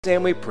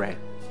And we pray.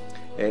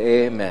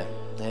 Amen.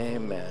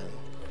 Amen.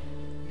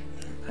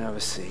 Have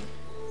a seat.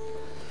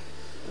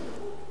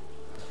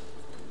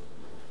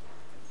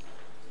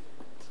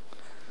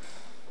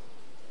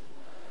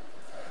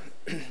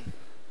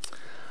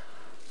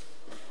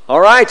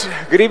 All right.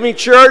 Good evening,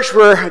 church.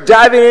 We're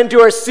diving into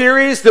our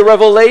series, The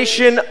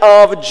Revelation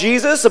of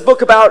Jesus, a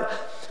book about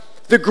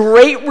the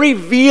great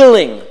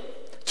revealing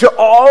to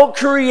all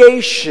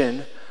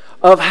creation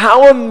of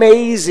how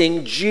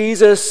amazing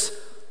Jesus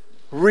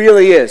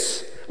really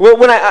is. Well,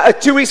 when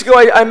 2 weeks ago,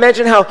 I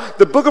mentioned how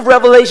the book of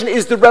Revelation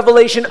is the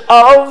revelation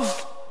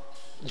of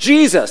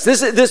Jesus.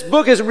 This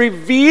book is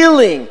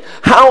revealing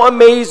how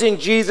amazing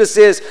Jesus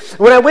is.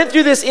 When I went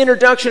through this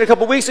introduction a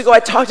couple weeks ago, I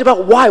talked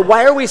about why.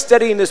 Why are we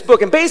studying this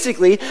book? And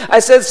basically, I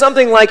said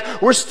something like,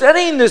 we're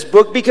studying this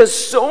book because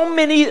so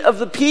many of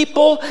the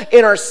people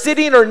in our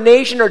city, in our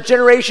nation, our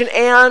generation,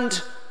 and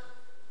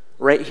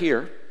right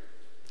here,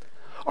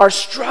 are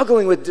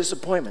struggling with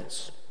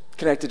disappointments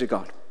connected to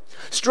God.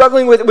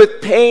 Struggling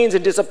with pains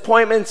and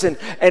disappointments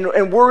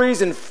and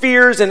worries and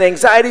fears and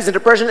anxieties and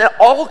depression,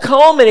 all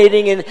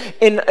culminating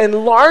in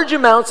large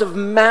amounts of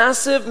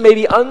massive,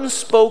 maybe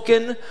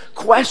unspoken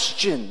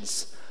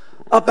questions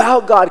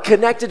about God,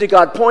 connected to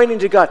God, pointing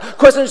to God.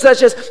 Questions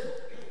such as,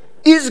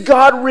 is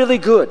God really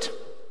good?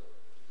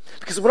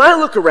 Because when I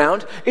look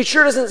around, it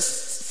sure doesn't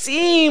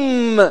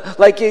seem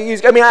like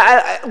based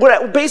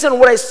on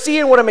what I see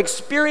and what I'm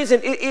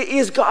experiencing,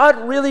 is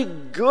God really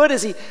good?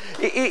 Does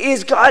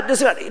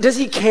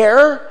he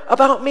care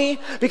about me?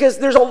 Because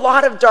there's a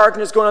lot of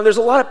darkness going on. There's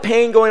a lot of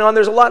pain going on.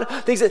 There's a lot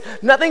of things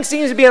that nothing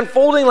seems to be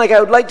unfolding like I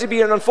would like to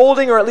be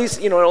unfolding, or at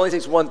least, it only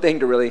takes one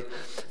thing to really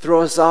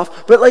throw us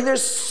off. But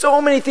there's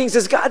so many things.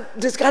 Does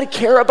God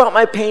care about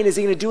my pain? Is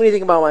he going to do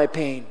anything about my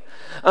pain?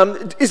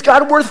 Is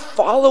God worth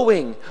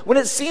following when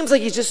it seems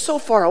like he's just so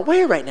far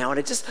away right now? And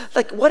it's just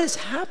what is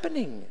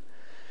happening?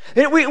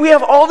 And we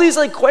have all these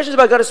questions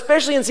about God,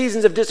 especially in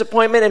seasons of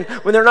disappointment and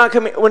when they're not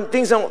coming, when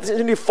things don't seem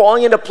to be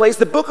falling into place.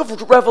 The book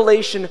of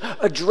Revelation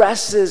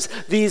addresses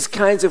these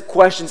kinds of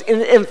questions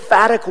in an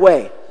emphatic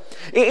way,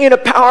 in a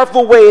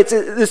powerful way. It's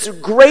this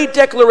great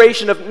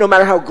declaration of no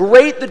matter how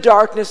great the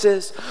darkness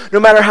is, no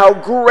matter how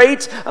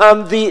great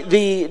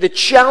the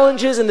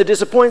challenges and the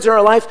disappointments in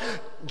our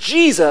life,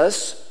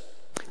 Jesus,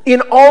 in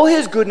all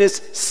his goodness,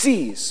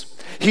 sees.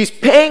 He's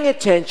paying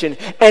attention,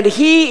 and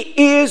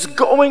he is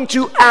going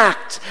to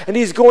act, and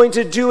he's going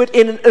to do it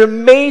in an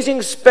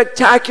amazing,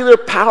 spectacular,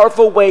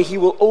 powerful way. He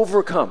will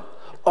overcome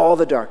all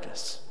the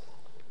darkness,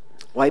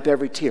 wipe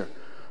every tear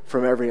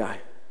from every eye.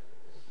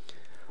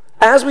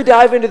 As we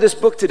dive into this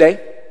book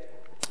today,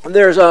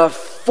 there's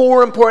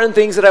 4 important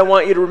things that I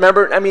want you to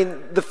remember.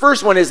 The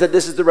first one is that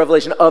this is the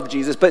revelation of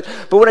Jesus. But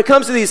when it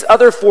comes to these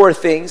other 4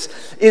 things,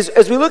 is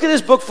as we look at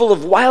this book full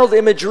of wild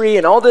imagery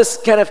and all this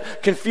kind of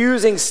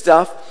confusing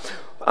stuff,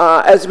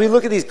 as we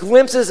look at these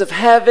glimpses of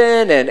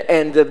heaven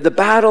and the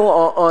battle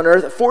on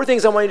earth, 4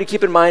 things I want you to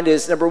keep in mind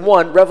is, number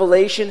 1,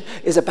 Revelation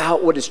is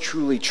about what is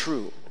truly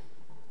true.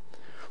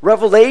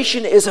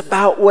 Revelation is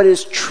about what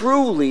is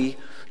truly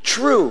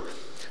true.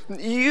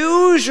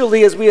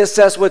 Usually, as we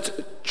assess what's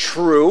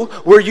true,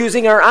 we're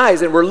using our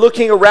eyes and we're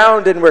looking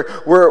around and we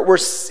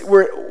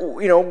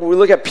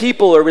look at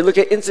people or we look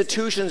at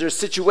institutions or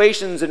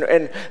situations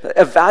and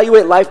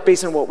evaluate life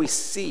based on what we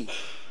see.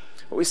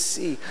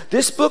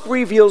 This book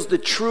reveals the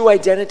true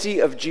identity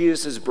of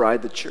Jesus'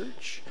 bride, the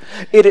church.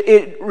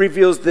 It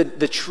reveals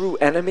the true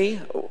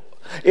enemy.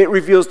 It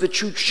reveals the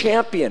true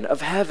champion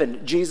of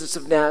heaven, Jesus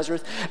of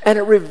Nazareth, and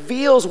it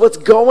reveals what's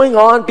going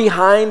on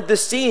behind the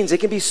scenes. It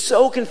can be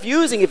so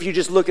confusing if you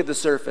just look at the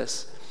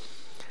surface.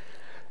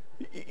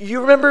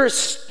 You remember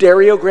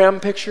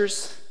stereogram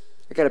pictures?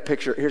 I got a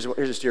picture. Here's a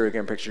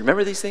stereogram picture.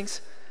 Remember these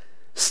things?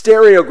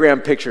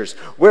 Stereogram pictures,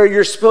 where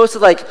you're supposed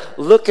to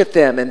look at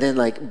them and then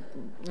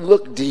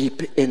look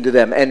deep into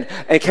them and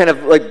kind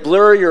of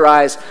blur your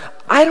eyes.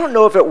 I don't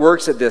know if it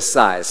works at this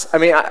size.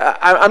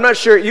 I'm not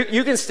sure.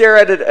 You can stare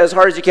at it as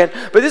hard as you can,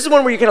 but this is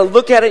one where you kind of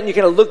look at it and you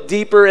kind of look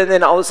deeper, and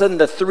then all of a sudden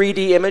the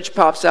 3D image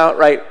pops out,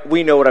 right?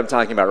 We know what I'm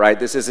talking about, right?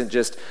 This isn't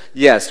just,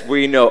 yes,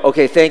 we know.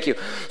 Okay, thank you.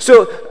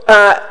 So,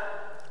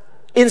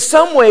 in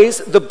some ways,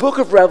 the book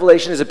of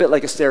Revelation is a bit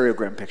like a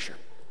stereogram picture.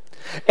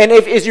 And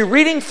as you're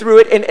reading through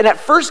it, and at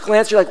first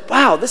glance, you're like,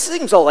 wow, this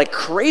seems all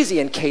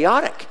crazy and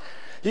chaotic.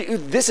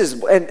 This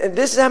is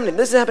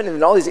happening,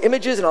 and all these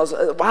images, and all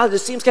this, wow,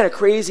 this seems kind of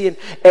crazy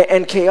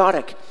and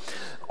chaotic.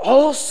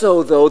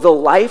 Also, though, the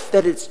life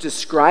that it's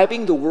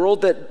describing, the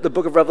world that the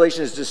book of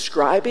Revelation is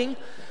describing,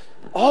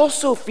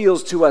 also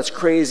feels to us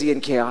crazy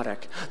and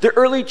chaotic. The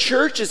early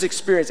church's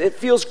experience, it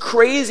feels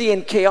crazy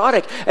and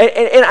chaotic.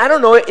 And I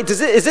don't know, is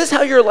this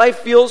how your life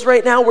feels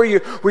right now, where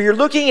you're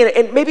looking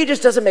and maybe it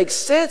just doesn't make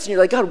sense, and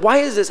you're like, God, why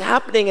is this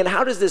happening, and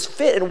how does this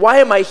fit, and why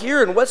am I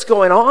here, and what's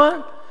going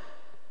on?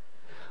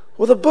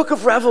 Well, the book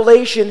of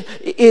Revelation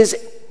is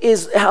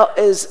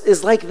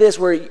like this,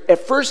 where at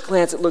first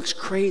glance it looks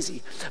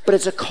crazy, but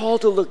it's a call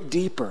to look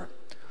deeper,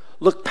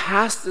 look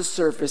past the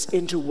surface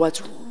into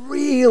what's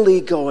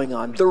really going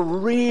on, the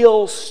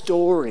real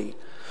story,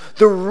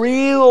 the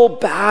real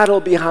battle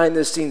behind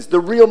the scenes, the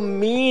real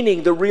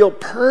meaning, the real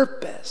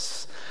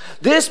purpose.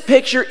 This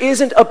picture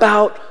isn't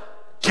about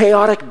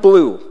chaotic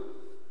blue.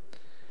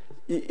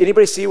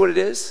 Anybody see what it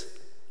is?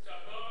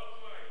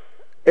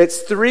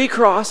 It's 3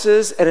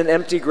 crosses and an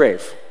empty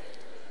grave.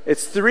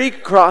 It's 3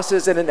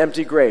 crosses and an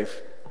empty grave.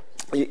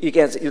 You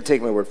can't. You'll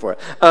take my word for it.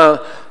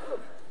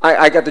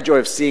 I got the joy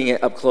of seeing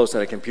it up close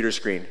on a computer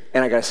screen,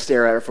 and I got to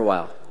stare at it for a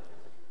while.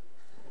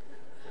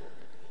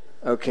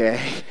 Okay.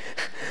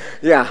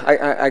 Yeah,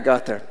 I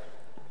got there.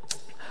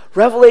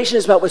 Revelation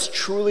is about what's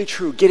truly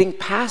true, getting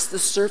past the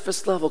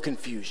surface level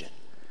confusion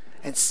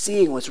and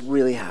seeing what's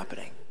really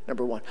happening.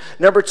 Number 1.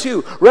 Number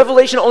 2,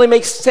 Revelation only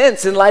makes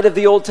sense in light of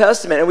the Old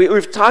Testament. And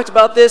we've talked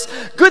about this.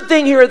 Good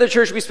thing here at the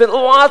church, we spend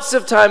lots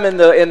of time in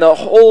the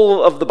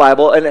whole of the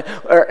Bible and in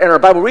our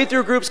Bible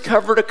read-through groups,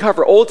 cover to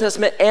cover, Old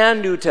Testament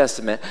and New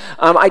Testament.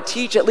 I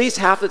teach at least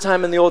half the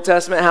time in the Old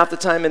Testament, half the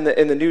time in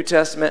the New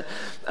Testament.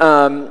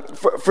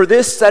 For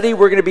this study,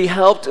 we're going to be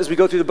helped as we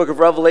go through the book of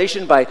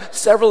Revelation by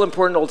several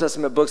important Old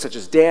Testament books such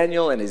as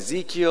Daniel and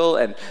Ezekiel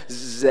and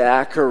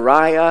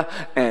Zechariah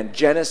and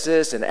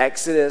Genesis and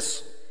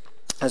Exodus.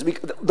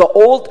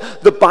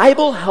 The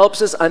Bible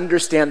helps us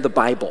understand the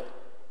Bible.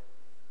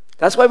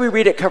 That's why we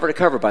read it cover to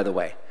cover, by the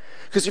way.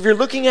 Because if you're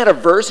looking at a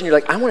verse and you're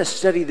like, I want to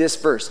study this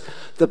verse,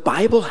 the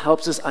Bible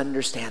helps us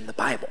understand the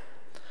Bible.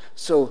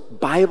 So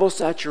Bible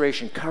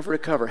saturation, cover to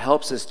cover,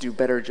 helps us do a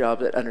better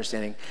job at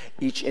understanding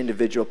each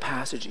individual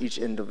passage, each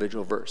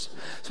individual verse.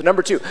 So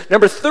number 2.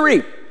 Number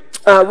 3,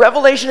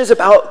 Revelation is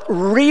about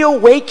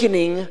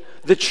reawakening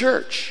the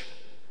church.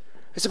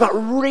 It's about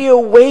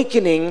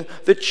reawakening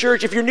the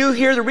church. If you're new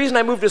here, the reason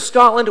I moved to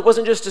Scotland, it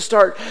wasn't just to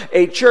start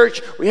a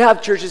church. We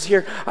have churches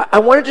here. I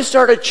wanted to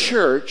start a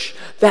church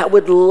that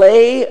would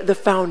lay the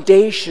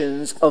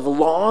foundations of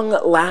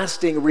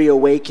long-lasting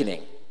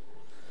reawakening.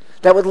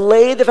 That would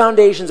lay the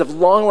foundations of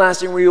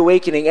long-lasting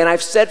reawakening. And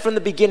I've said from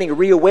the beginning,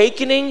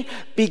 reawakening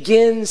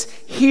begins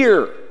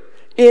here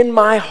in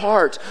my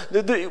heart.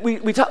 We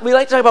like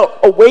to talk about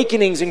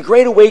awakenings and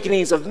great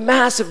awakenings of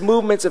massive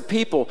movements of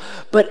people,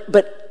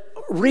 but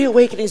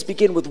reawakenings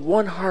begin with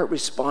one heart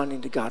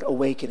responding to God,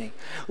 awakening.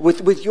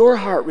 With your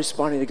heart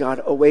responding to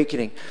God,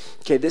 awakening.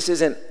 Okay,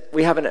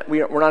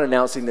 we're not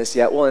announcing this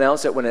yet. We'll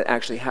announce it when it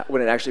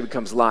actually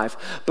becomes live.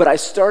 But I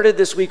started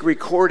this week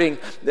recording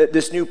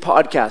this new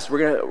podcast.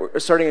 We're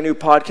starting a new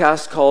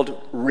podcast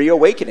called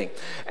Reawakening,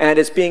 and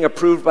it's being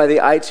approved by the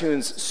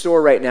iTunes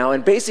store right now.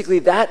 And basically,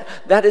 that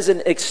is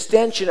an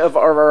extension of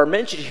our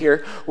mention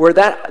here, where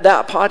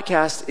that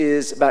podcast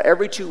is about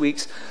every 2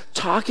 weeks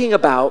talking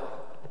about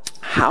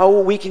how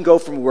we can go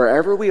from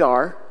wherever we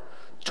are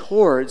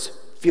towards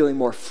feeling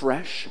more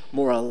fresh,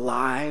 more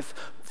alive,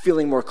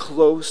 feeling more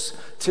close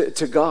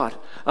to God.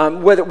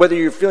 Whether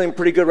you're feeling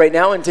pretty good right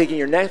now and taking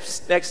your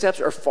next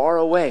steps or far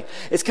away.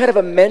 It's kind of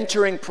a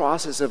mentoring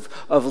process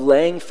of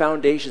laying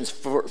foundations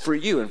for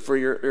you and for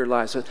your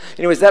life. So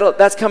anyways,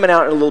 that's coming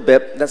out in a little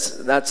bit.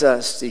 That's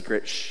a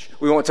secret. Shh.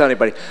 We won't tell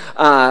anybody.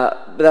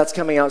 But that's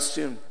coming out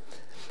soon.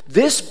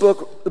 This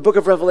book, the book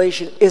of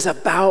Revelation, is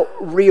about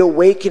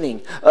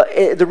reawakening,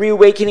 the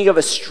reawakening of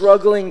a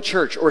struggling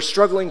church or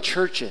struggling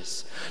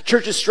churches.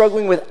 Churches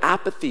struggling with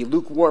apathy,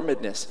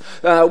 lukewarmness,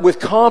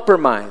 with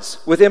compromise,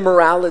 with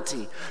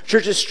immorality.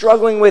 Churches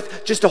struggling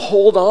with just to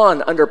hold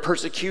on under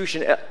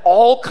persecution,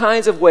 all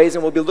kinds of ways,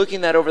 and we'll be looking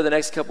at that over the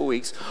next couple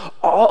weeks,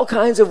 all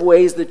kinds of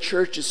ways the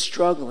church is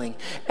struggling,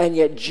 and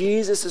yet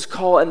Jesus'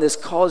 call, and this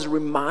call is a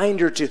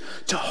reminder to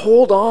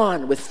hold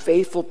on with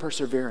faithful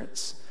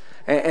perseverance.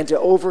 And to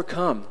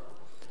overcome,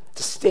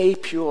 to stay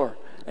pure,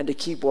 and to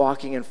keep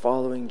walking and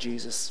following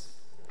Jesus.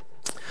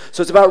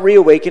 So it's about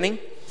reawakening.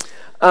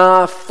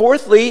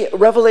 Fourthly,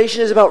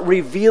 Revelation is about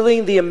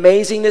revealing the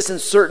amazingness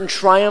and certain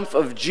triumph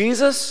of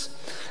Jesus.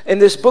 In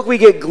this book, we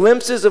get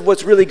glimpses of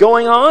what's really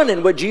going on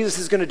and what Jesus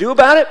is going to do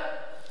about it.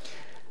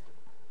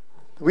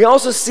 We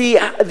also see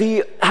how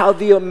the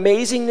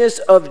amazingness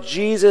of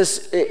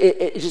Jesus,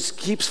 it just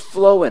keeps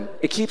flowing.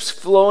 It keeps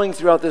flowing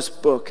throughout this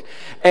book.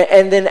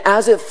 And then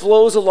as it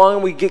flows along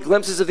and we get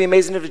glimpses of the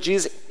amazingness of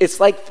Jesus, it's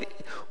like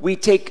we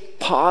take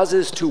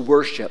pauses to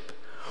worship.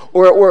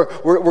 Or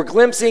we're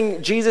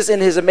glimpsing Jesus in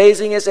his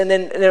amazingness, and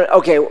then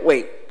okay,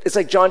 wait. It's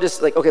like John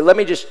just like, okay, let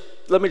me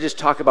just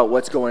talk about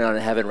what's going on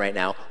in heaven right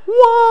now.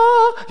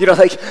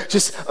 Wah!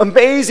 Just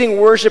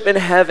amazing worship in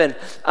heaven.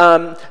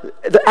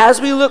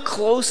 As we look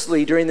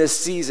closely during this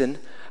season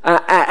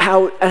at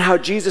how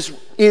Jesus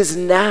is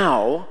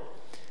now,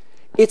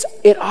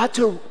 it ought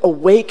to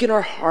awaken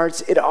our hearts.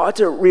 It ought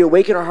to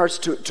reawaken our hearts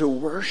to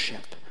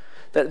worship.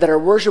 That our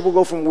worship will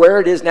go from where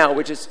it is now,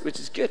 which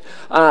is good,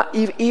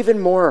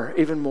 even more.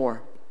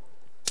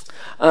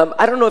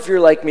 I don't know if you're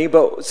like me,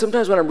 but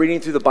sometimes when I'm reading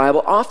through the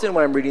Bible,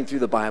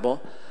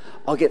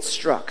 I'll get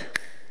struck.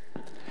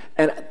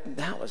 And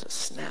that was a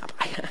snap.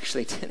 I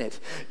actually did it.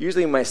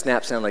 Usually my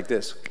snaps sound like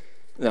this.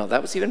 No,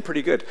 that was even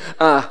pretty good.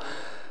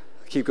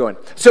 Keep going.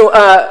 So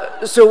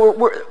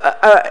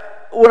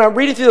when I'm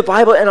reading through the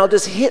Bible, and I'll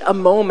just hit a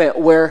moment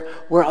where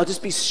I'll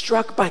just be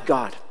struck by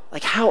God,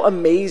 like how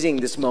amazing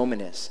this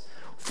moment is.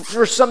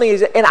 for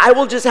something, and I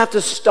will just have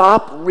to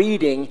stop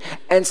reading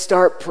and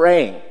start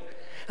praying.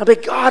 I'll be,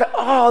 God,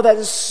 oh, that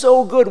is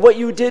so good what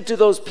you did to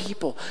those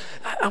people.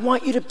 I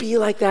want you to be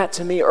like that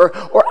to me. Or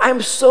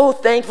I'm so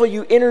thankful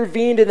you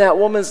intervened in that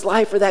woman's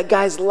life or that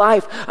guy's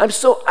life.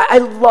 I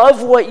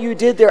love what you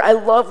did there. I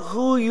love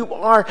who you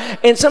are.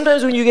 And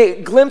sometimes when you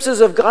get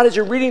glimpses of God as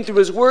you're reading through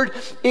his word,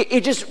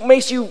 it just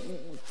makes you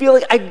feel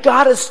like I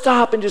gotta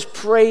stop and just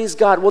praise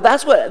God. Well,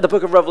 that's what the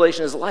book of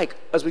Revelation is like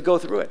as we go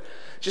through it.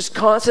 Just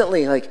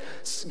constantly, like,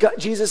 God,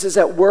 Jesus is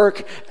at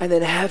work, and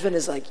then heaven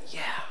is like,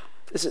 yeah.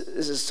 This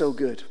is so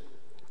good.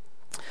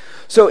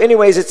 So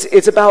anyways,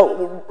 it's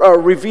about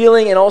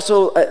revealing and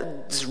also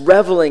just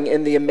reveling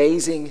in the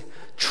amazing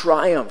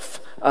triumph,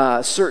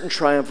 certain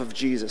triumph of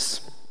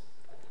Jesus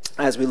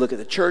as we look at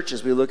the church,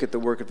 as we look at the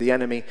work of the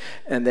enemy,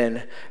 and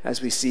then as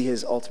we see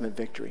his ultimate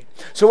victory.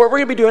 So what we're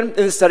going to be doing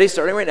in the study,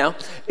 starting right now,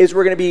 is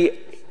we're going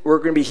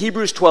to be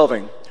Hebrews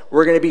 12ing.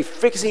 We're going to be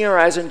fixing our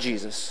eyes on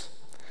Jesus,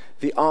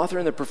 the author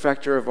and the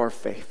perfecter of our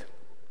faith.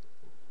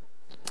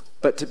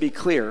 But to be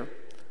clear,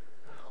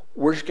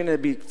 we're going to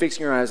be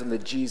fixing our eyes on the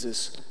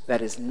Jesus that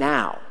is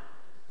now.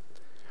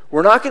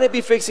 We're not going to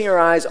be fixing our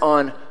eyes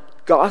on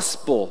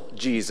gospel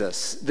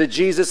Jesus, the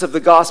Jesus of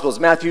the Gospels,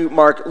 Matthew,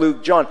 Mark,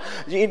 Luke, John.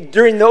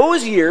 During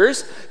those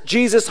years,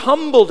 Jesus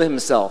humbled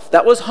himself.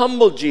 That was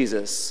humbled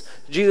Jesus.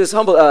 Jesus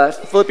humbled,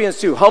 Philippians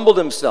 2, humbled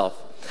himself.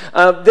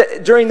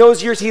 During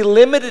those years, he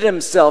limited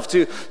himself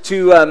to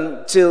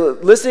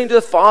listening to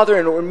the Father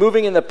and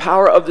moving in the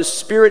power of the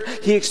Spirit.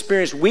 He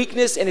experienced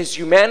weakness in his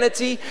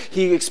humanity.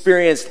 He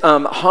experienced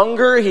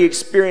hunger. He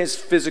experienced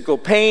physical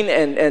pain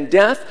and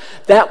death.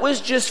 That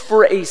was just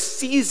for a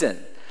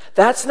season.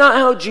 That's not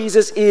how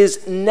Jesus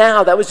is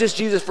now. That was just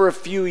Jesus for a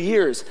few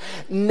years.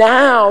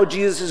 Now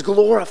Jesus is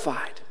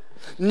glorified.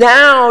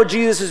 Now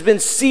Jesus has been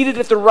seated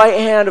at the right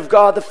hand of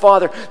God the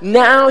Father.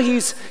 Now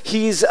he's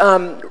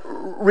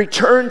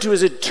returned to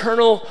his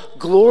eternal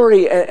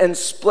glory and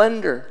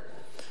splendor.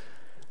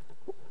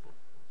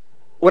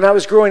 When I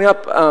was growing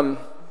up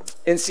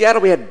in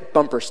Seattle, we had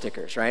bumper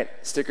stickers, right?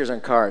 Stickers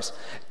on cars.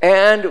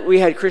 And we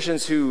had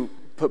Christians who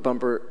put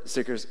bumper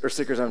stickers or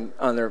stickers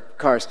on their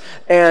cars.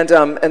 And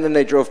then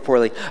they drove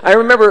poorly. I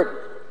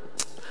remember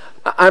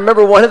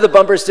one of the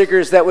bumper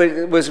stickers that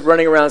was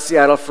running around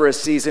Seattle for a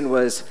season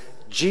was,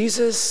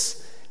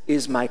 Jesus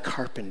is my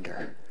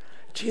carpenter.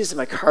 Jesus is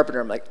my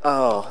carpenter. I'm like,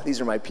 oh, these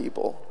are my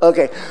people.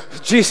 Okay,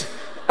 jeez.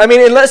 I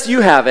mean, unless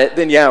you have it,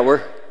 then yeah,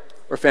 we're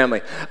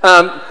family.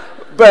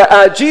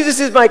 But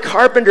Jesus is my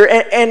carpenter,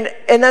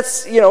 and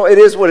that's, it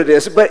is what it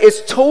is. But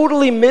it's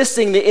totally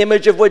missing the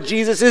image of what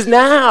Jesus is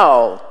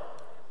now.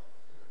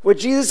 What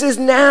Jesus is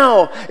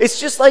now. It's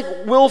just like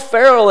Will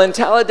Ferrell in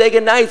Talladega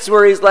Nights,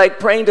 where he's like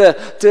praying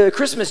to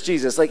Christmas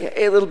Jesus, like,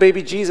 hey, little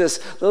baby Jesus,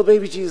 little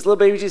baby Jesus, little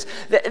baby Jesus.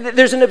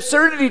 There's an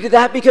absurdity to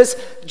that because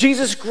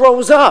Jesus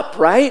grows up,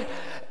 right?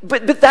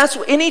 But that's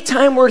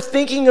anytime we're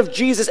thinking of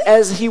Jesus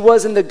as he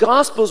was in the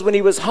Gospels, when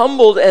he was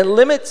humbled and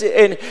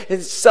limited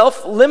and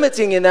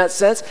self-limiting in that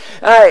sense,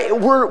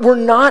 we're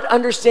not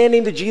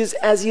understanding the Jesus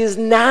as he is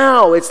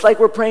now. It's like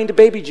we're praying to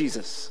baby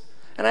Jesus.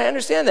 And I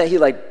understand that he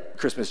liked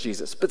Christmas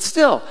Jesus, but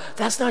still,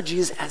 that's not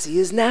Jesus as he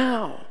is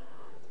now.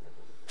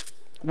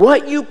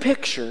 What you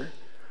picture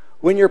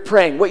when you're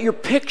praying, what you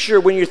picture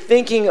when you're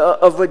thinking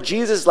of what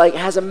Jesus is like,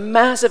 has a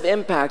massive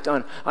impact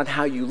on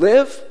how you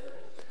live.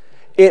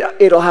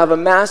 It'll have a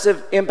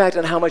massive impact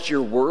on how much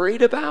you're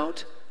worried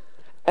about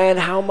and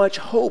how much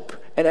hope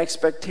and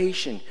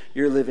expectation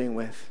you're living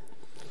with.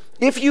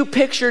 If you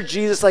picture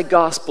Jesus like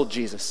gospel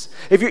Jesus,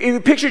 if you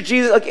picture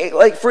Jesus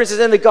like for instance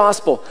in the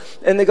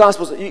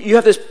Gospels, you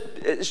have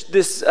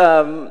this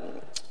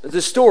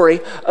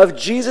story of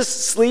Jesus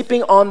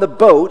sleeping on the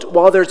boat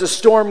while there's a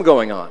storm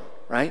going on,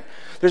 right?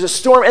 There's a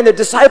storm and the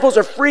disciples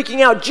are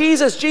freaking out.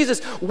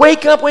 Jesus,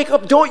 wake up, wake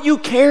up. Don't you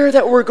care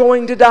that we're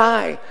going to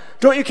die?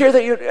 Don't you care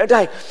that you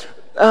die?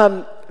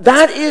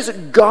 That is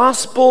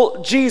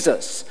gospel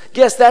Jesus.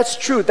 Yes, that's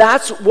true.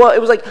 That's what it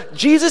was like.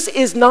 Jesus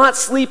is not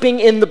sleeping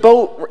in the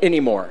boat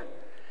anymore.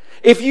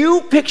 If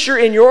you picture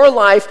in your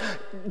life,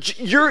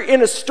 you're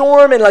in a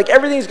storm and like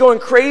everything's going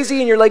crazy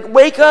and you're like,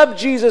 wake up,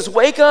 Jesus,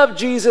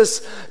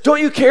 don't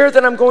you care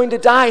that I'm going to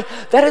die?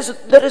 That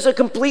is a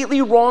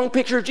completely wrong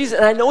picture of Jesus.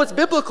 And I know it's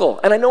biblical,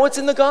 and I know it's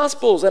in the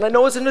Gospels, and I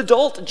know it's an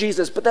adult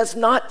Jesus, but that's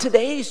not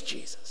today's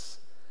Jesus.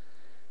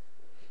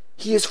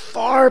 He is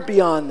far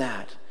beyond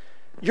that.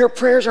 Your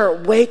prayers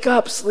aren't, wake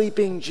up,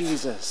 sleeping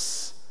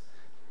Jesus.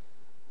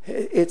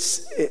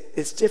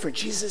 It's different.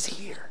 Jesus is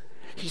here.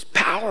 He's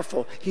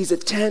powerful. He's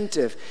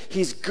attentive.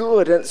 He's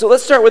good. And so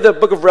let's start with the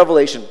book of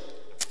Revelation.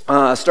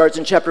 Starts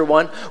in chapter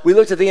 1. We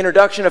looked at the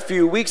introduction a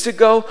few weeks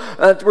ago.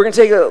 We're going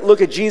to take a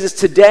look at Jesus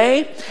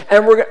today,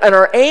 and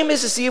our aim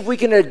is to see if we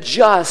can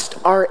adjust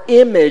our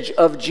image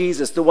of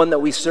Jesus, the one that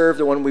we serve,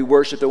 the one we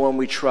worship, the one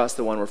we trust,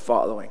 the one we're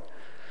following.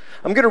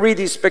 I'm going to read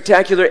these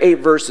spectacular 8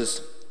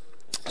 verses,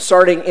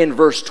 starting in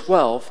verse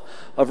 12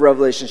 of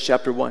Revelation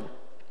chapter 1.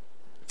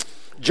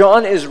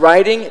 John is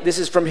writing, this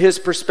is from his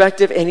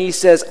perspective, and he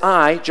says,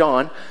 I,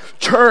 John,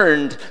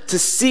 turned to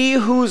see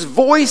whose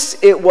voice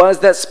it was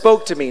that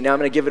spoke to me. Now I'm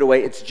going to give it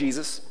away. It's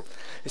Jesus.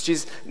 It's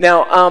Jesus.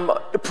 Now,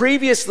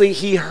 previously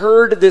he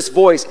heard this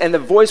voice, and the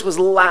voice was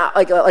loud,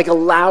 like a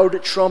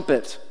loud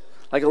trumpet.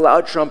 Like a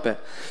loud trumpet.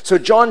 So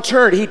John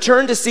turned. He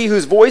turned to see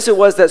whose voice it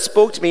was that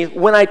spoke to me.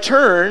 When I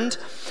turned,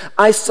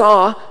 I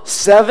saw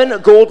 7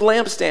 gold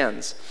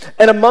lampstands.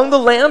 And among the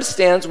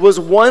lampstands was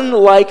one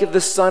like the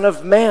Son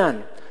of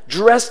Man,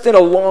 dressed in a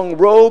long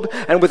robe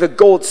and with a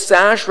gold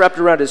sash wrapped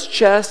around his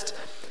chest.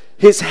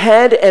 His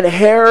head and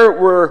hair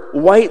were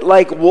white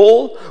like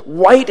wool,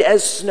 white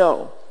as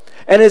snow,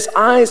 and his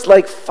eyes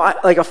like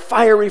a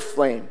fiery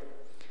flame.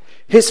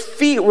 His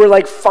feet were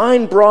like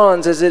fine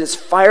bronze as it is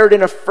fired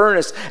in a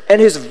furnace,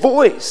 and his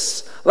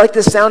voice like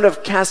the sound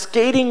of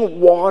cascading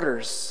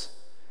waters.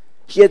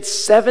 He had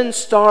 7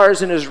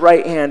 stars in his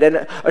right hand,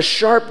 and a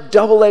sharp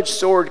double-edged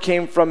sword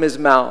came from his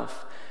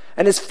mouth.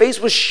 And his face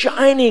was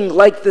shining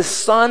like the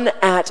sun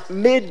at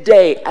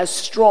midday, as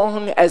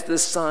strong as the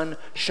sun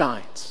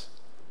shines.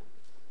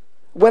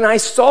 When I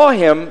saw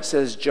him,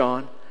 says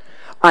John,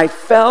 I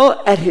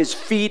fell at his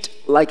feet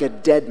like a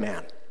dead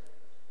man.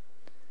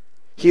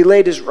 He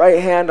laid his right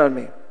hand on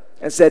me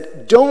and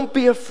said, don't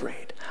be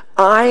afraid.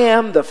 I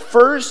am the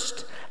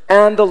first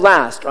and the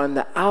last. I'm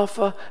the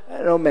Alpha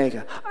and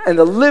Omega and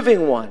the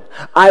living one.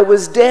 I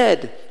was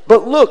dead,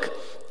 but look,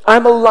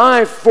 I'm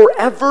alive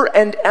forever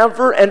and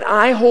ever, and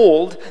I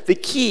hold the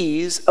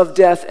keys of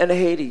death and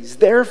Hades.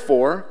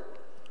 Therefore,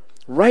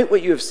 write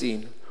what you have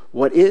seen,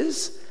 what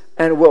is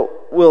and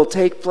what will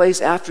take place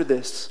after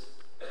this.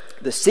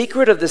 The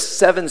secret of the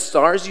 7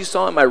 stars you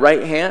saw in my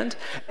right hand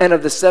and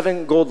of the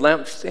 7 gold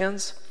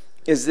lampstands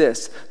is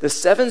this. The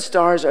 7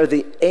 stars are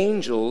the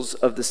angels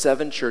of the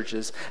 7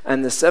 churches,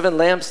 and the 7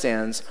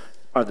 lampstands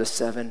are the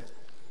 7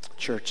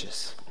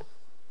 churches.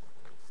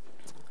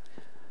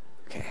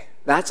 Okay,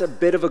 that's a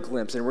bit of a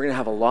glimpse, and we're going to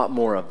have a lot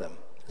more of them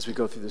as we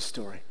go through this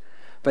story.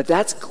 But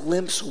that's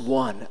glimpse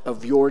 1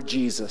 of your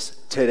Jesus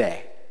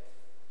today.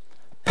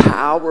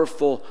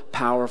 Powerful,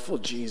 powerful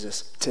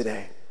Jesus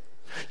today.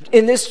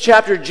 In this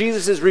chapter,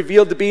 Jesus is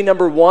revealed to be,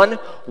 number 1,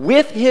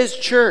 with his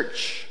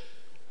church.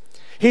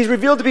 He's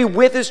revealed to be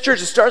with his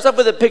church. It starts off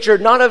with a picture,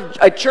 not of,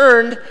 I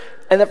turned,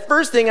 and the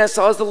first thing I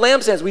saw is the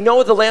lampstands. We know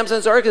what the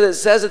lampstands are because it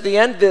says at the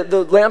end that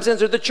the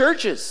lampstands are the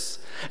churches.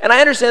 And I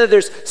understand that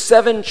there's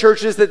 7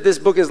 churches that this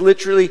book is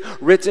literally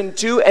written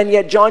to, and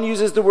yet John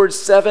uses the word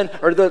 7,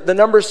 or the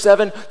number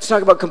 7, to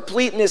talk about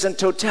completeness and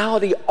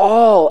totality,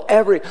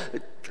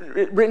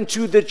 written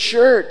to the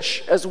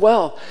church as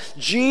well.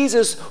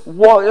 Jesus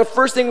walked. The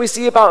first thing we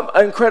see about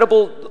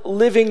incredible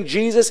living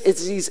Jesus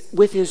is he's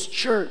with his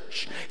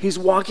church. He's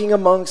walking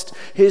amongst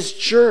his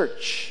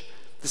church.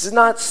 This is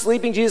not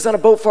sleeping Jesus on a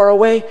boat far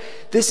away.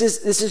 This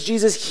is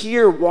Jesus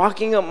here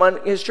walking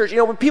among his church. You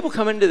know, when people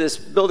come into this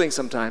building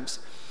sometimes,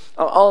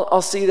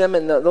 I'll see them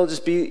and they'll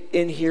just be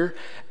in here,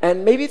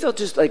 and maybe they'll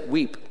just like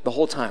weep the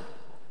whole time.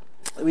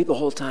 They weep the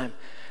whole time.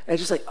 And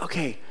it's just like,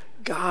 okay,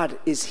 God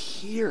is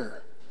here.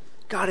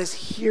 God is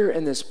here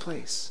in this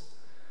place.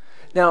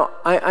 Now,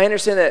 I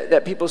understand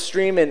that people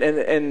stream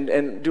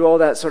and do all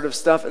that sort of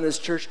stuff in this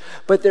church,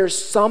 but there's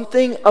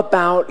something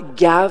about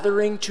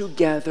gathering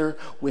together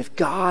with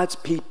God's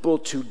people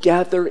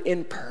together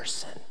in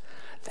person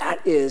that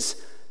is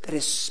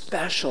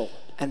special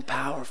and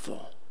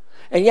powerful.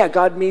 And yeah,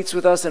 God meets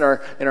with us in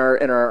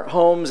our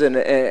homes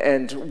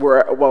and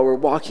while we're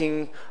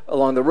walking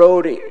along the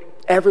road,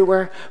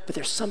 everywhere, but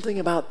there's something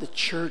about the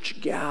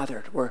church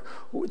gathered, where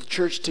the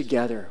church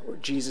together, where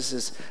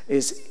Jesus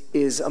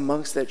is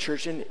amongst that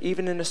church, and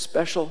even in a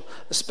special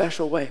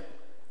way.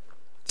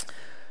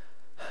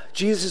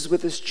 Jesus is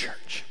with his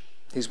church.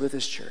 He's with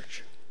his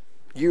church.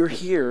 You're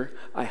here,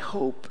 I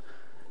hope,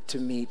 to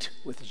meet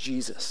with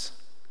Jesus,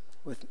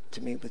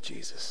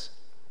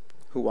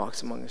 who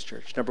walks among his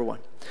church. Number 1.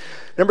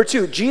 Number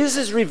 2, Jesus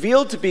is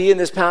revealed to be in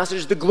this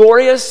passage the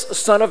glorious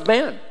Son of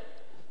Man.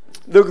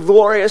 The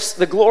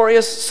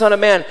glorious Son of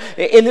Man.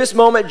 In this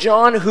moment,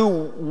 John, who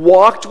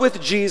walked with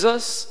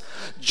Jesus,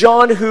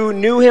 John, who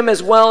knew him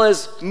as well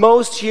as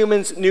most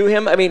humans knew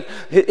him. I mean,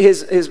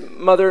 his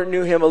mother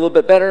knew him a little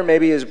bit better,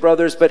 maybe his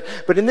brothers, but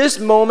in this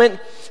moment,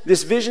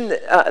 this vision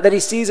that he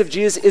sees of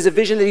Jesus is a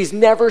vision that he's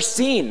never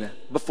seen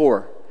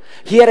before.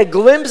 He had a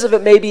glimpse of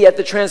it maybe at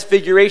the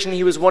transfiguration.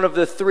 He was one of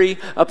the 3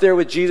 up there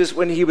with Jesus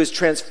when he was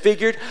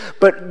transfigured.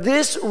 But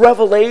this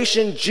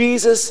revelation,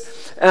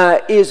 Jesus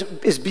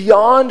is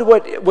beyond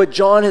what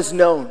John has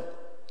known.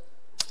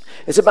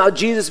 It's about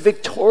Jesus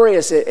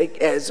victorious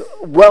as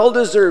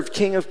well-deserved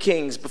King of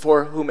Kings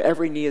before whom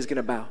every knee is going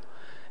to bow.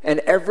 And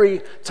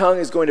every tongue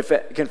is going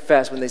to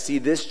confess when they see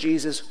this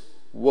Jesus,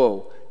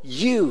 whoa,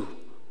 you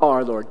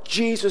are Lord.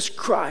 Jesus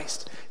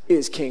Christ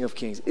is King of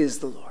Kings, is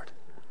the Lord.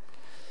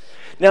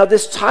 Now,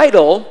 this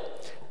title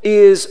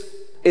is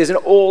an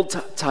old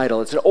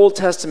title. It's an Old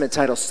Testament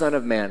title, Son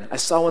of Man. I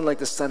saw one like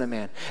the Son of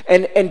Man.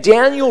 And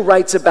Daniel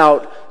writes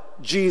about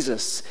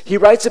Jesus. He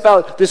writes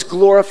about this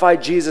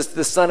glorified Jesus,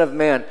 the Son of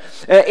Man.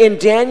 In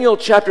Daniel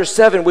chapter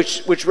 7,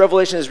 which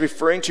Revelation is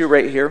referring to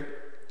right here,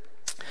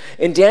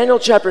 in Daniel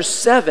chapter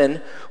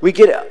 7, we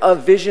get a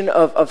vision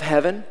of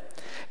heaven,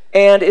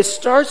 and it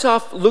starts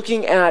off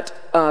looking at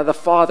the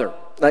Father,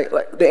 like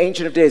the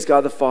Ancient of Days,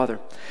 God the Father.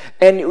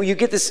 And you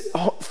get this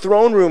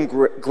throne room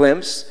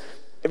glimpse.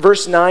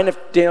 Verse 9 of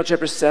Daniel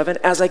chapter 7,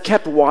 as I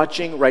kept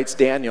watching, writes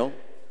Daniel,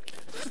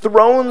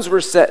 thrones were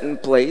set in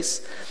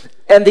place,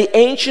 and the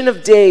Ancient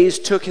of Days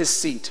took his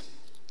seat.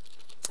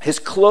 His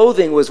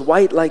clothing was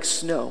white like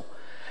snow,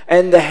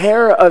 and the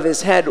hair of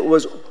his head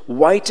was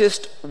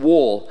whitest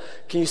wool.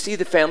 Can you see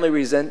the family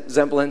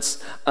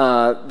resemblance?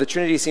 The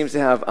Trinity seems to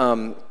have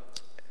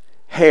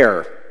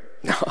hair.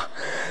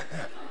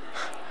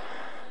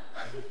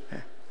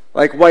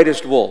 Like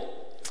whitest wool.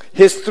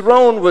 His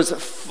throne was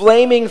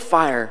flaming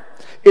fire.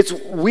 Its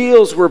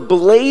wheels were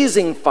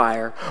blazing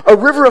fire. A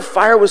river of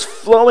fire was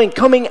flowing,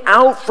 coming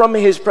out from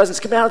his presence,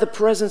 coming out of the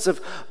presence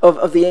of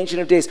the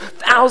Ancient of Days.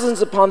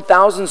 Thousands upon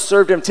thousands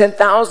served him.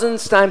 10,000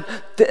 times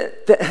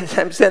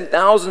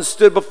 10,000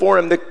 stood before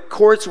him. The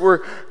court was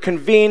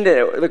convened,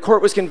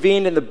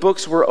 and the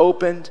books were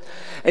opened.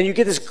 And you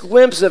get this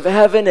glimpse of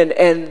heaven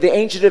and the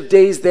Ancient of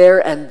Days there,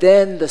 and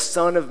then the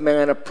Son of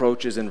Man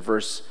approaches in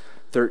verse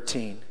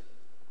 13.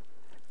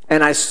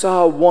 And I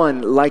saw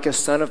one like a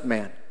son of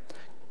man,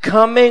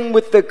 coming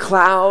with the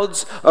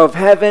clouds of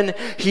heaven.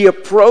 He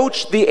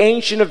approached the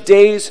Ancient of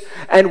Days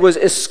and was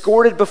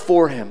escorted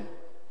before him.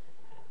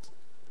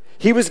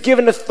 He was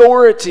given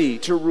authority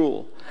to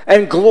rule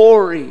and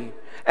glory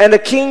and a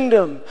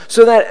kingdom,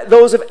 so that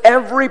those of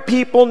every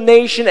people,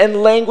 nation,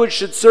 and language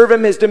should serve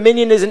him. His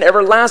dominion is an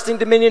everlasting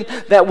dominion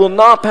that will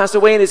not pass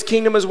away, and his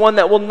kingdom is one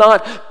that will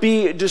not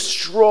be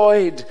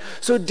destroyed.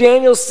 So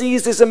Daniel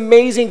sees this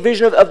amazing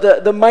vision of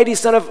the mighty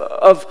Son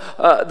of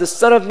the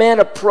Son of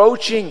Man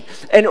approaching,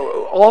 and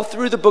all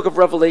through the book of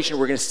Revelation,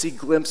 we're going to see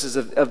glimpses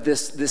of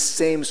this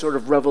same sort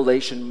of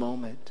revelation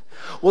moment.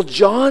 Well,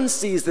 John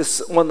sees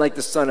this one like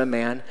the Son of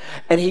Man,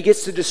 and he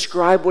gets to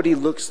describe what he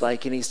looks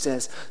like, and he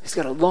says he's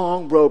got a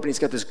long robe, and he's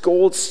got this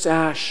golden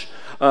sash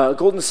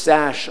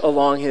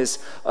along his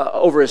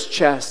over his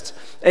chest.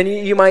 And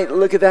you might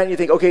look at that and you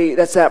think, okay,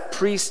 that's that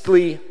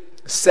priestly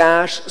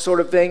sash sort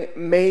of thing.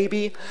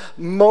 Maybe.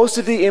 Most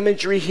of the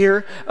imagery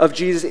here of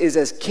Jesus is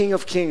as King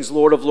of Kings,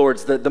 Lord of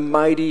Lords, the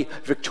mighty,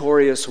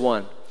 victorious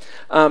one.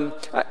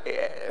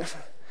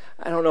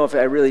 I don't know if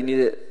I really need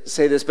to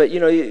say this, but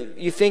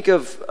you think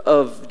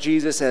of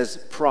Jesus as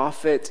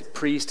prophet,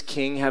 priest,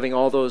 king, having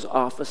all those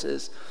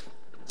offices.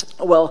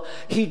 Well,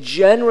 he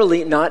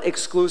generally, not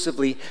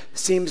exclusively,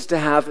 seems to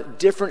have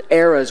different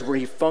eras where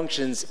he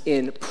functions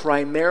in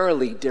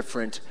primarily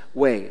different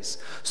ways.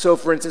 So,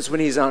 for instance, when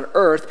he's on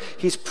earth,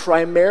 he's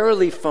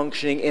primarily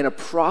functioning in a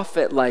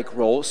prophet-like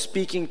role,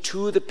 speaking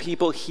to the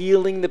people,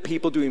 healing the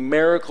people, doing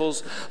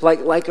miracles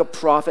like a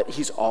prophet.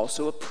 He's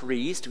also a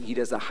priest. He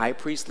does a high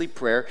priestly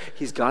prayer.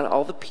 He's got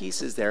all the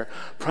pieces there,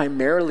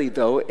 primarily,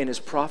 though, in his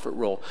prophet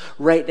role.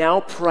 Right now,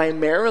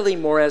 primarily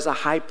more as a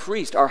high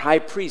priest, our high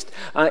priest,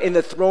 in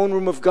the throne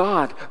room of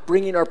God,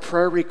 bringing our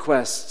prayer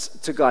requests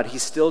to God. He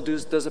still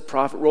does a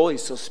prophet role.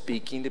 He's still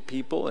speaking to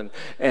people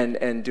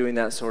and doing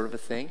that sort of a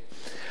thing.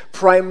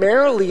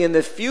 Primarily in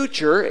the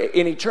future,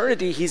 in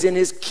eternity, he's in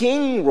his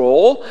king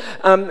role.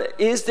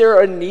 Is there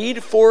a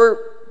need for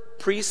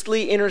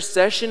priestly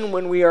intercession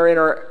when we are in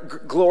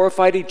our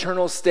glorified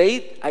eternal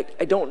state?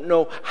 I don't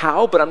know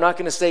how, but I'm not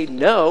going to say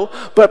no.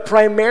 But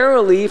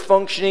primarily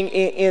functioning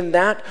in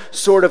that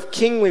sort of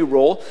kingly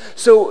role.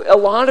 So a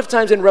lot of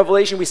times in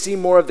Revelation, we see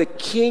more of the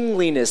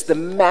kingliness, the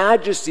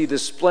majesty, the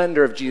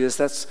splendor of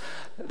Jesus.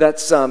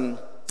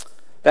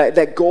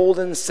 That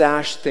golden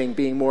sash thing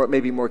being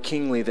maybe more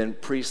kingly than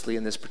priestly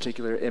in this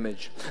particular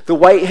image. The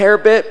white hair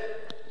bit,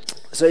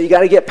 so you got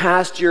to get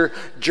past your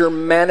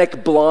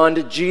Germanic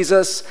blonde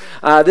Jesus.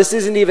 This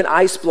isn't even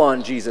ice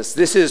blonde Jesus.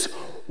 This is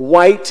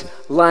white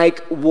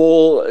like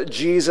wool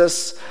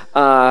Jesus.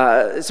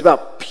 It's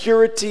about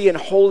purity and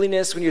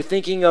holiness. When you're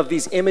thinking of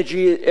these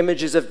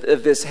images of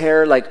this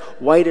hair, like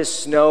white as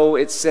snow,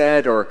 it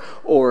said, or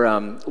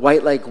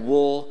white like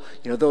wool.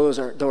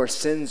 Though our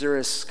sins are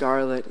as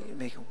scarlet, you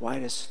make it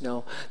white as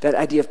snow. That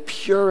idea of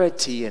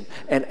purity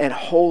and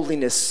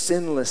holiness,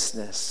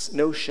 sinlessness,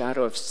 no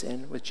shadow of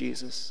sin with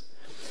Jesus.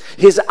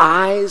 His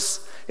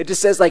eyes, it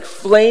just says like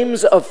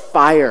flames of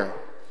fire.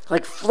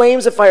 Like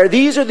flames of fire.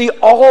 These are the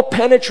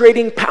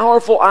all-penetrating,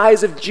 powerful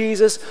eyes of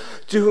Jesus,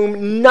 to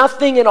whom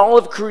nothing in all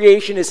of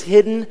creation is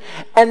hidden.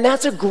 And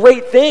that's a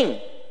great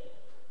thing.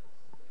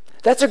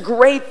 That's a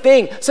great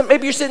thing. So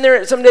maybe you're sitting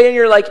there someday and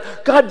you're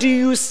like, God, do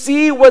you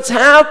see what's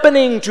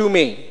happening to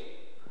me?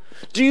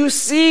 Do you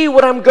see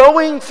what I'm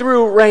going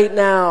through right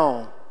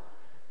now?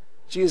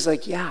 Jesus is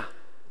like, yeah,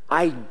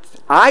 I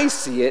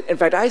see it. In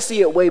fact, I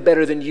see it way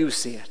better than you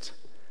see it.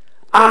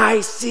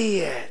 I see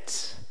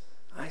it.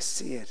 I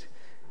see it.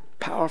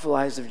 Powerful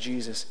eyes of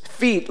Jesus.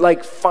 Feet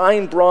like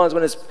fine bronze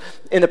when it's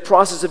in the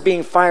process of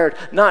being fired.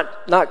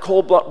 Not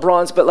cold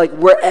bronze, but like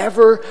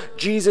wherever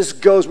Jesus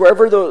goes,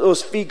 wherever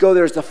those feet go,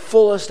 there's the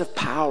fullest of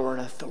power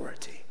and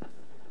authority.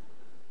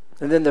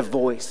 And then the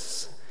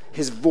voice.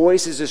 His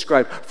voice is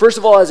described, first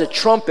of all, as a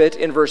trumpet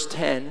in verse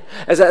 10,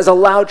 as a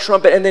loud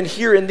trumpet, and then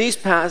here in this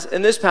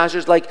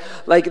passage, like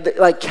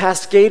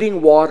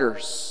cascading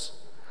waters,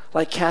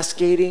 like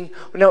cascading.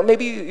 Now,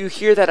 maybe you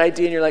hear that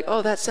idea and you're like,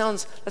 oh, that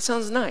sounds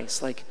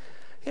nice, like,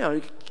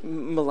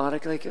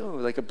 melodic, like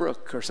a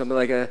brook or something,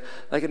 like a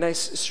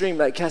nice stream,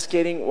 like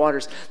cascading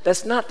waters.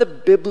 That's not the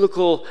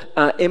biblical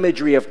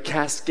imagery of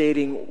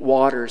cascading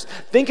waters.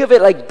 Think of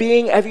it like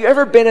have you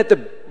ever been at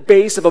the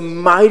base of a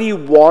mighty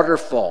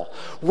waterfall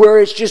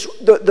where it's just,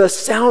 the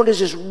sound is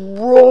just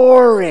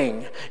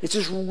roaring. It's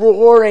just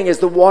roaring as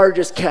the water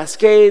just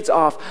cascades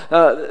off.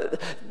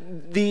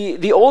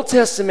 The Old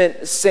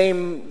Testament,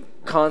 same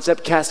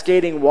concept,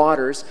 cascading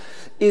waters,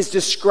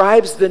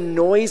 describes the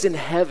noise in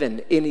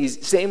heaven in his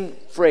same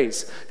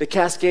phrase, the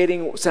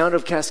sound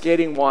of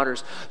cascading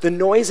waters. The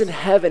noise in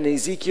heaven in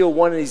Ezekiel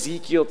 1 and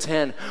Ezekiel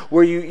 10,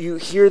 where you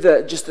hear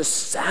the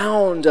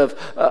sound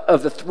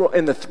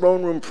in the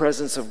throne room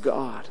presence of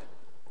God.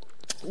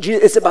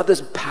 It's about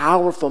this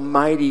powerful,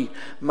 mighty,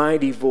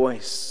 mighty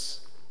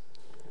voice.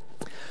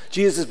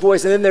 Jesus'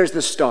 voice, and then there's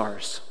the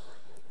stars.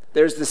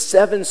 There's the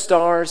 7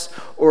 stars,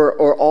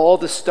 or all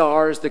the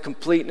stars, the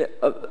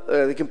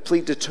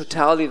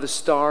totality of the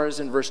stars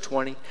in verse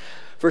 20.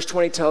 Verse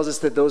 20 tells us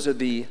that those are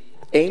the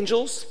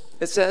angels,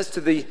 it says,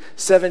 to the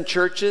 7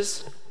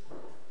 churches.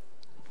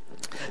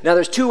 Now,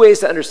 there's 2 ways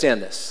to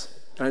understand this.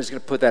 I'm just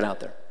going to put that out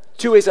there.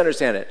 2 ways to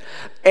understand it.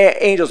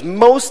 Angels,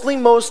 mostly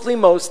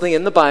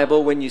in the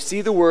Bible, when you see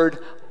the word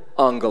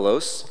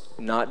angelos,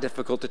 not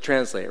difficult to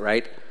translate,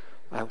 right?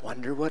 I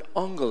wonder what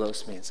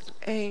angelos means.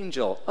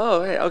 Angel.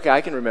 Oh, hey, okay, I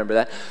can remember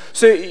that.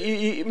 So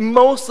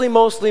mostly,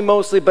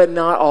 but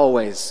not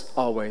always.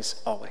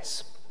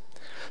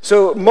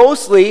 So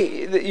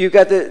mostly, you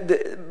got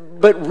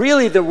but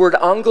really the word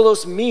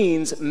angelos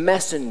means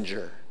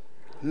messenger.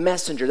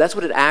 Messenger, that's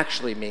what it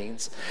actually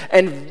means.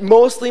 And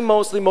mostly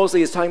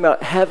is talking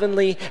about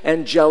heavenly,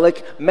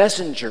 angelic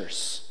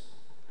messengers.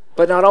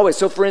 But not always.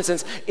 So for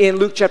instance, in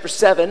Luke chapter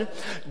 7,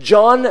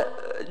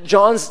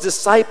 John's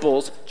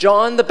disciples,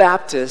 John the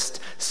Baptist,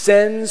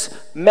 sends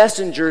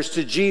messengers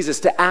to Jesus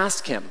to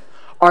ask him,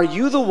 are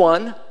you the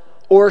one,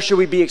 or should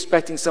we be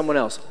expecting someone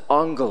else?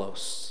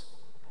 Angelos,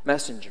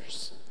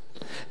 messengers.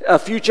 A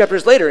few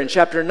chapters later, in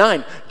chapter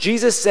 9,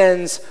 Jesus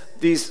sends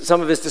some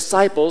of his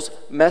disciples,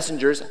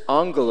 messengers,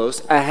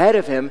 angelos, ahead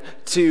of him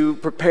to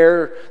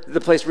prepare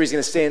the place where he's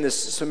going to stay in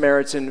this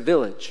Samaritan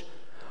village.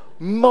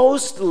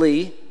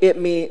 Mostly,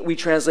 we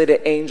translate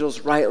it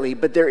angels rightly,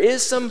 but there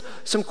is some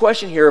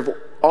question here of,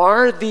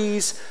 are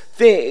these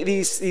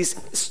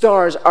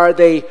stars, are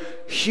they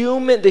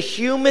the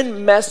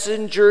human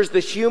messengers, the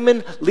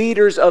human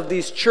leaders of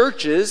these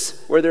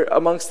churches, where they're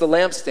amongst the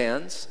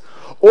lampstands,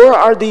 or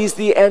are these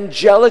the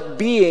angelic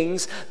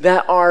beings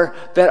that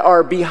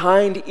are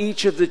behind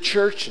each of the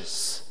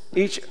churches,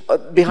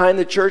 behind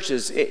the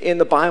churches in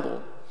the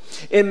Bible?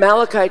 In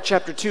Malachi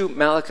chapter 2,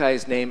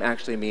 Malachi's name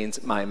actually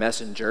means my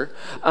messenger,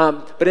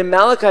 but in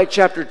Malachi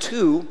chapter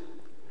 2,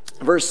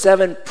 verse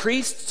 7,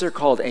 priests are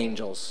called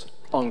angels,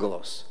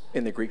 angelos,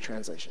 in the Greek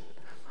translation,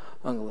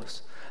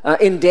 angelos.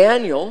 In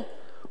Daniel,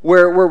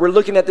 where we're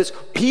looking at this,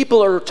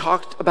 people are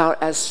talked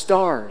about as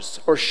stars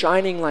or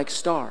shining like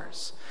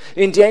stars.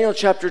 In Daniel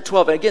chapter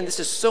 12, and again, this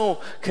is so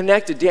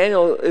connected.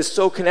 Daniel is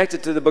so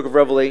connected to the book of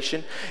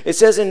Revelation. It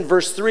says in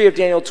verse 3 of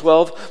Daniel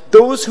 12,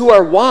 those who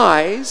are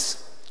wise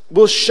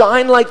will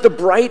shine like the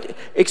bright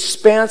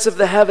expanse of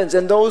the heavens,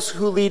 and those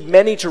who lead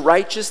many to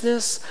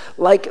righteousness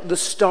like the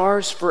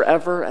stars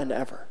forever and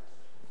ever.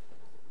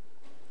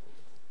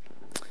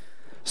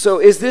 So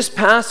is this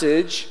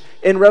passage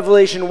in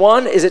Revelation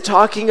 1, is it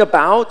talking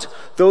about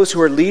those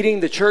who are leading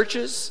the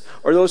churches,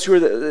 or those who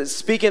are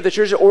speaking at the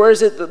churches, or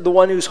is it the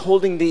one who's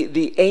holding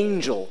the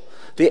angel,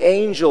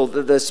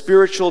 the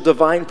spiritual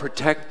divine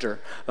protector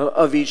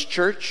of each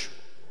church?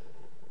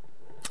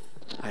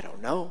 I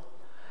don't know.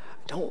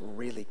 I don't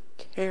really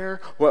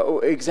care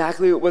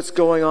exactly what's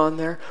going on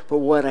there, but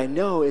what I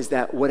know is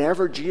that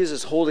whatever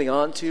Jesus is holding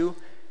on to,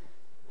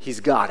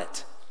 he's got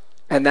it.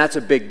 And that's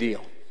a big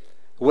deal.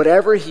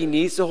 Whatever he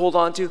needs to hold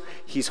on to,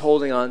 he's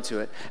holding on to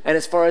it. And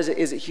as far as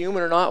is it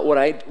human or not, what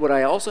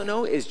I also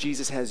know is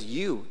Jesus has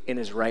you in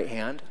his right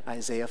hand,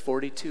 Isaiah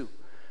 42,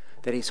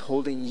 that he's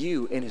holding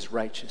you in his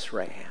righteous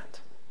right hand.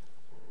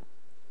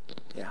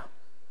 Yeah.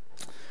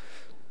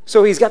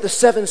 So he's got the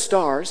 7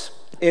 stars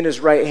in his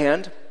right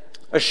hand,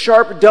 a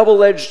sharp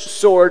double-edged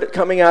sword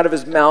coming out of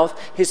his mouth.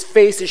 His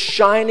face is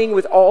shining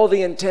with all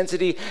the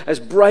intensity,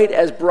 as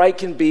bright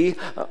can be,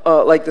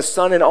 like the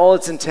sun in all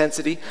its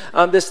intensity.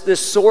 This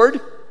sword,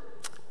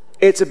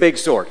 it's a big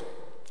sword.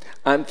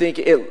 I'm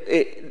thinking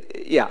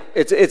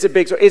it's a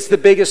big sword. It's the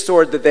biggest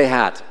sword that they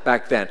had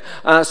back then.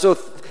 So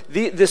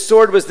This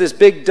sword was this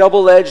big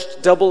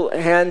double-edged,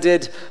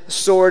 double-handed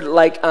sword,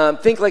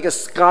 think like a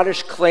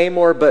Scottish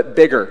claymore, but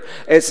bigger.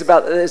 It's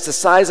the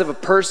size of a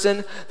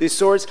person, these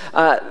swords.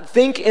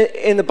 Think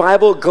in the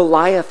Bible,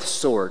 Goliath's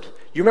sword.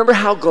 You remember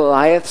how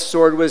Goliath's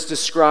sword was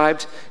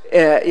described?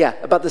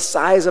 About the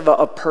size of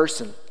a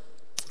person.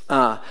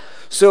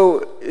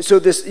 So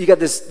you got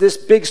this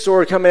big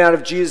sword coming out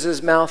of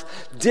Jesus' mouth,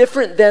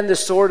 different than the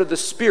sword of the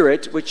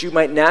Spirit, which you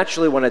might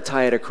naturally want to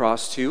tie it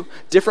across to.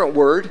 Different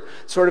word,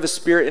 sword of a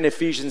Spirit in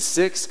Ephesians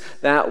 6.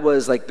 That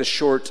was like the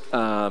short,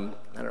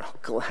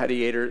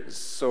 gladiator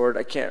sword.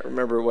 I can't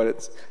remember what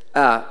it's.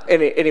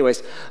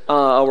 Anyways,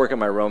 I'll work on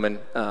my Roman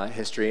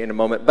history in a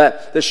moment.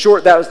 But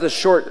that was the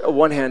short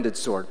one-handed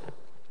sword.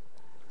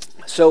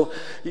 So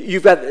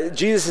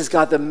Jesus has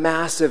got the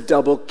massive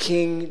double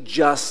king,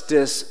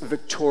 justice,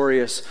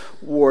 victorious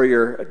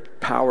warrior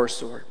power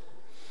sword.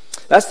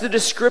 That's the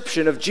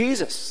description of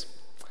Jesus.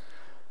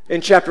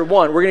 In chapter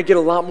 1, we're going to get a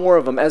lot more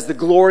of him as the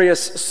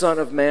glorious Son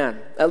of Man,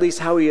 at least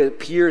how he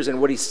appears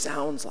and what he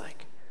sounds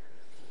like.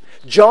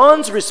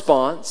 John's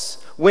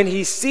response, when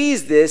he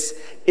sees this,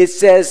 it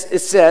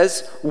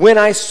says, when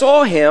I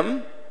saw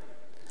him,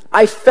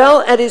 I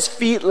fell at his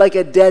feet like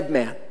a dead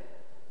man.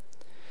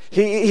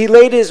 He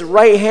laid his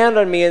right hand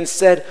on me and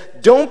said,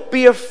 don't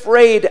be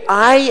afraid.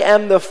 I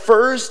am the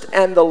first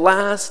and the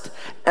last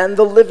and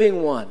the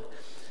living one.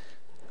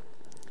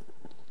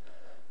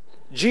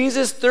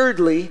 Jesus,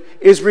 thirdly,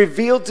 is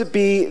revealed to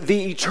be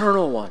the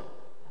eternal one.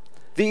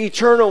 The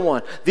eternal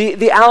one.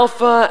 The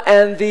Alpha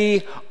and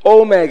the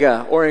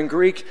Omega, or in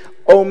Greek,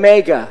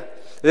 Omega.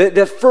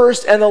 The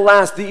first and the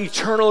last, the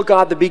eternal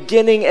God, the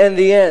beginning and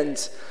the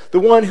end. The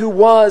one who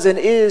was and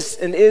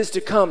is to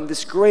come,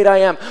 this great I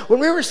am. When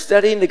we were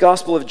studying the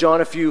Gospel of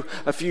John a few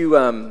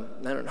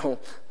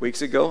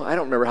weeks ago, I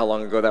don't remember how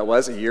long ago that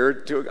was, a year or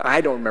two ago, I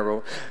don't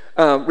remember,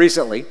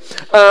 recently.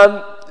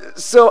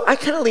 So I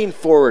kind of lean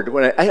forward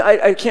when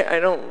I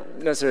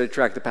don't necessarily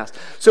track the past.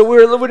 So when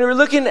we were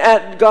looking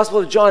at the Gospel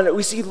of John,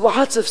 we see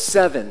lots of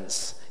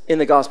sevens in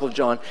the Gospel of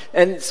John.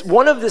 And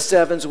one of the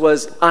sevens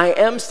was I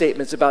am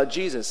statements about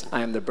Jesus. I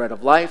am the bread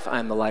of life. I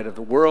am the light of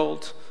the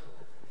world.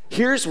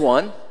 Here's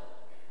one.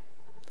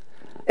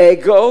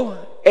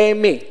 Ego,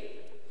 eimi.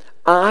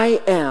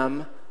 I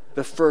am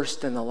the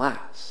first and the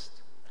last.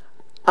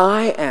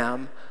 I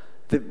am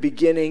the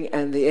beginning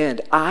and the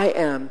end. I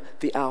am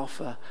the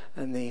Alpha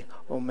and the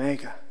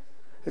Omega.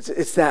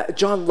 It's that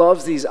John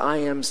loves these I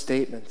am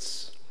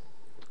statements.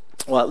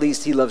 Well, at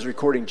least he loves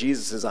recording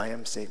Jesus' I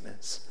am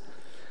statements.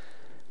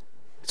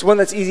 It's one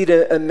that's easy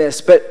to miss.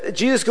 But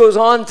Jesus goes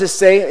on to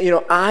say,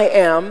 I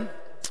am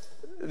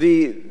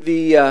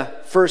the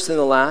first and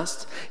the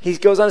last. He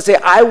goes on to say,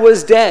 I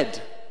was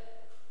dead.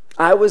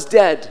 I was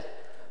dead.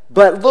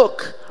 But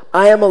look,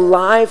 I am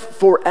alive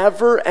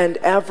forever and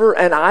ever,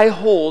 and I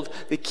hold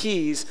the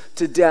keys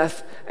to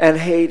death and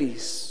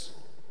Hades.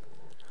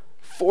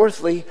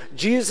 Fourthly,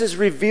 Jesus is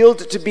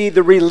revealed to be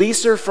the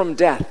releaser from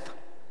death.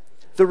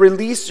 The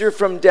releaser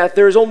from death.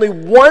 There is only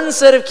one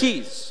set of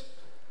keys.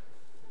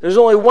 There's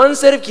only one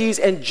set of keys,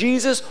 and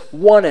Jesus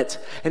won it.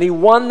 And he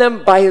won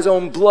them by his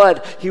own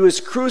blood. He was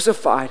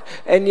crucified,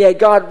 and yet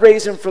God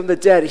raised him from the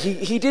dead.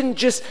 He didn't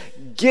just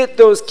get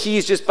those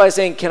keys just by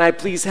saying, can I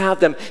please have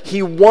them?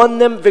 He won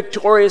them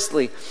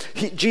victoriously.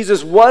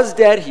 Jesus was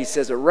dead, he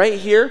says it right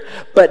here,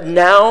 but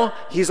now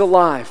he's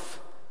alive.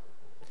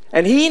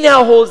 And he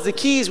now holds the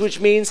keys, which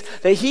means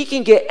that he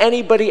can get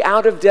anybody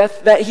out of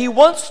death that he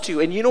wants to.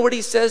 And you know what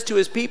he says to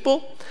his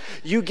people?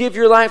 You give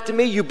your life to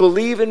me, you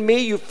believe in me,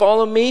 you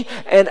follow me,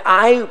 and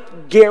I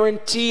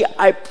guarantee,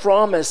 I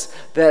promise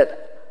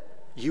that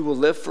you will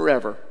live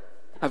forever.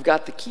 I've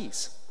got the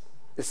keys.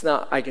 It's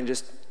not, I can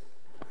just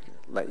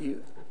let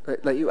you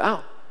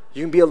out.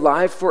 You can be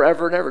alive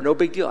forever and ever. No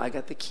big deal. I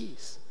got the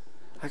keys.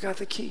 I got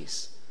the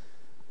keys.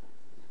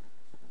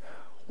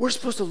 We're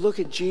supposed to look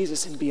at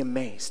Jesus and be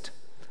amazed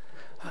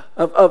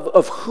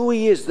of who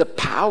he is, the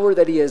power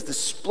that he has, the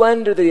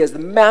splendor that he has, the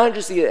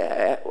majesty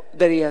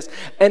that he has,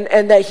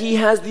 and that he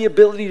has the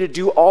ability to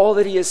do all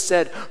that he has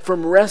said,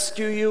 from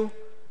rescue you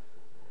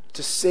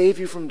to save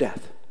you from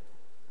death.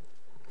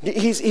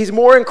 He's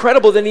more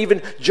incredible than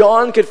even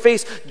John could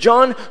face.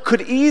 John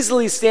could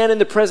easily stand in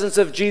the presence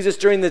of Jesus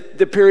during the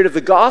period of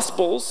the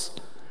Gospels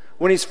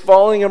when he's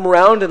following him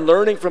around and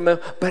learning from him,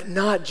 but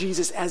not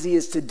Jesus as he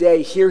is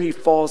today. Here he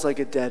falls like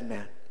a dead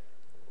man.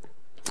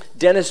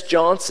 Dennis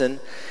Johnson,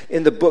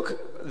 in the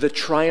book The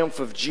Triumph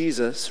of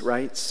Jesus,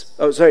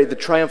 The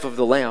Triumph of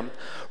the Lamb,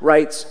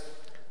 writes,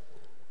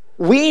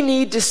 we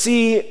need to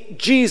see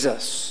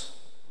Jesus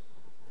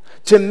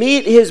to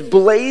meet his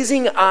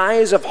blazing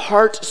eyes of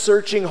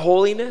heart-searching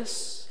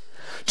holiness,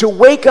 to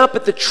wake up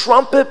at the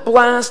trumpet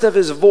blast of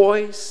his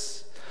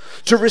voice,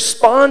 to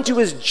respond to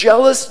his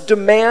jealous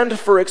demand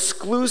for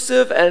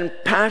exclusive and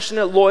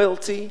passionate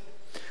loyalty.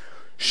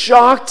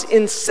 Shocked,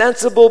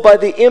 insensible by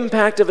the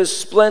impact of his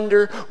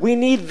splendor, we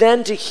need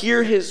then to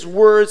hear his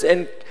words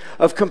and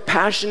of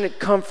compassionate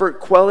comfort,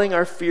 quelling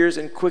our fears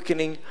and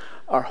quickening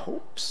our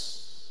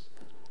hopes.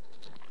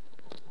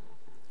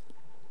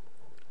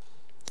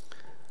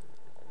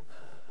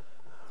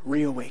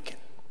 reawaken.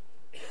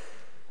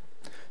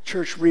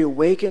 Church,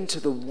 reawaken to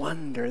the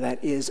wonder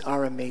that is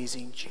our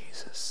amazing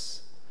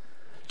Jesus.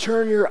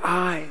 Turn your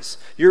eyes,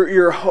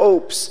 your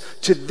hopes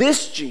to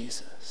this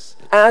Jesus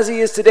as he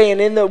is today. And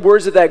in the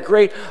words of that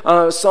great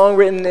song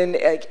written in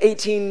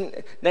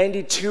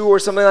 1892 or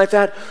something like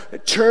that,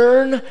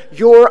 turn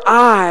your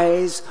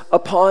eyes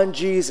upon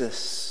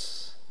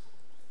Jesus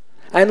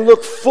and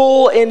look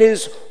full in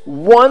his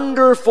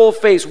wonderful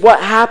face.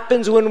 What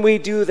happens when we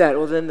do that?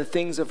 Well, then the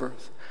things of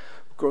earth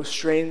grow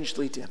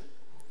strangely dim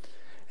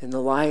in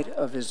the light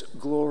of his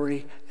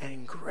glory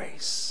and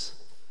grace.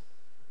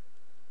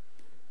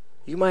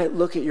 You might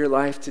look at your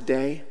life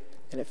today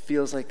and it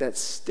feels like that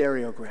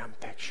stereogram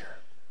picture.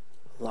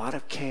 A lot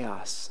of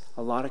chaos,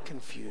 a lot of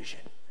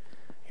confusion.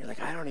 You're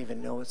like, I don't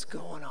even know what's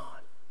going on.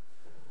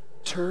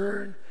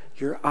 Turn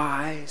your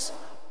eyes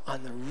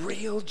on the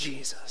real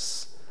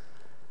Jesus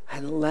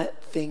and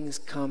let things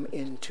come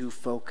into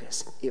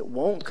focus. It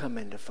won't come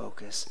into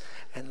focus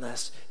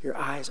unless your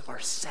eyes are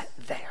set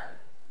there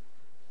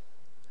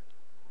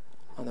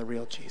on the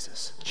real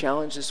Jesus.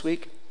 Challenge this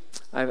week.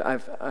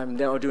 I'm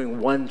now doing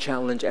one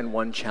challenge and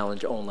one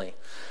challenge only.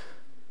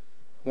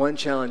 One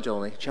challenge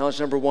only. Challenge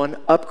number 1,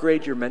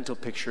 upgrade your mental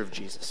picture of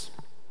Jesus.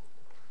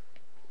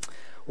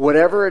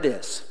 Whatever it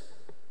is,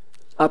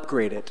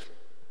 upgrade it.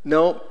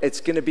 No, it's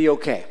going to be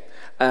okay.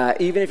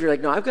 Even if you're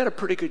like, no, I've got a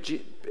pretty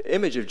good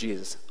image of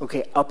Jesus.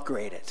 Okay,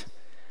 upgrade it.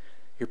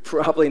 You're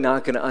probably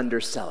not going to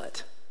undersell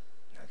it.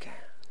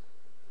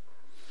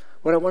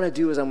 What I want to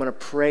do is I'm going to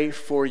pray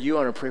for you.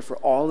 I want to pray for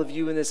all of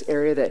you in this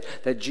area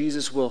that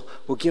Jesus will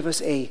give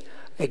us a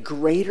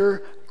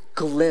greater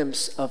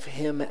glimpse of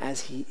him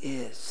as he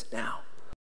is now.